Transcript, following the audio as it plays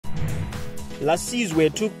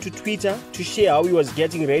Lasizwe took to Twitter to share how he was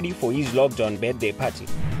getting ready for his lockdown birthday party.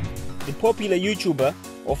 The popular YouTuber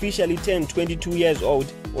officially turned 22 years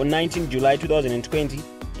old on 19 July 2020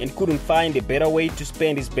 and couldn't find a better way to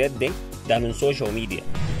spend his birthday than on social media.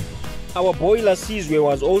 Our boy Lasizwe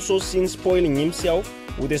was also seen spoiling himself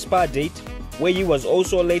with a spa date where he was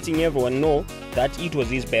also letting everyone know that it was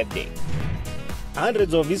his birthday.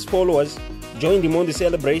 Hundreds of his followers joined him on the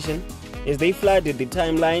celebration as they flooded the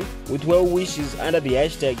timeline with well wishes under the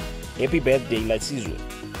hashtag Happy Birthday Lasizwe.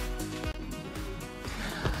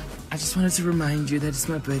 I just wanted to remind you that it's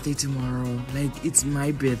my birthday tomorrow. Like, it's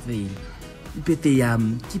my birthday. Birthday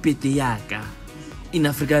yam, birthday yaka. In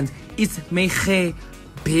Afrikaans, it's my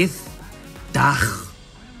dag.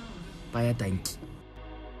 Baie dankie.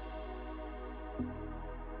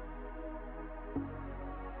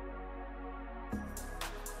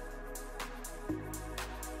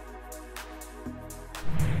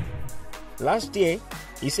 Last year,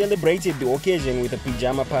 he celebrated the occasion with a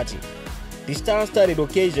pajama party. The star-studded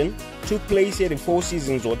occasion took place at the Four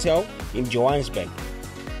Seasons Hotel in Johannesburg.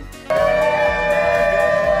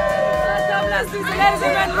 Ladies and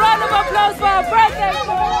gentlemen, round of applause for our birthday.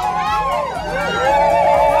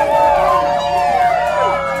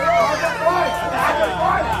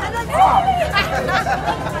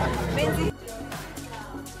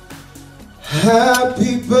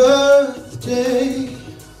 Happy birthday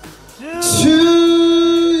to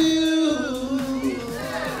you.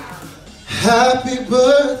 Happy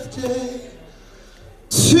birthday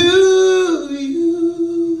to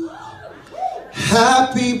you.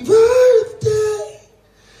 Happy birthday,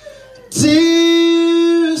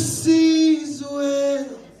 dear Lasizwe.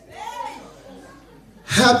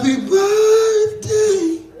 Happy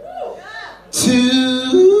birthday to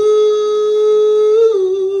you.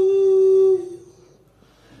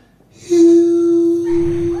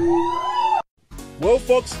 Well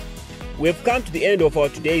folks, we've come to the end of our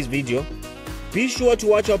today's video. Be sure to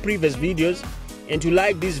watch our previous videos and to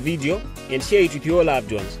like this video and share it with your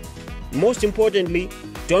loved ones. Most importantly,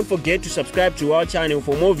 don't forget to subscribe to our channel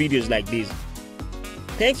for more videos like this.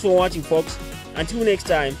 Thanks for watching folks. Until next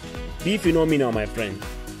time, be phenomenal my friend.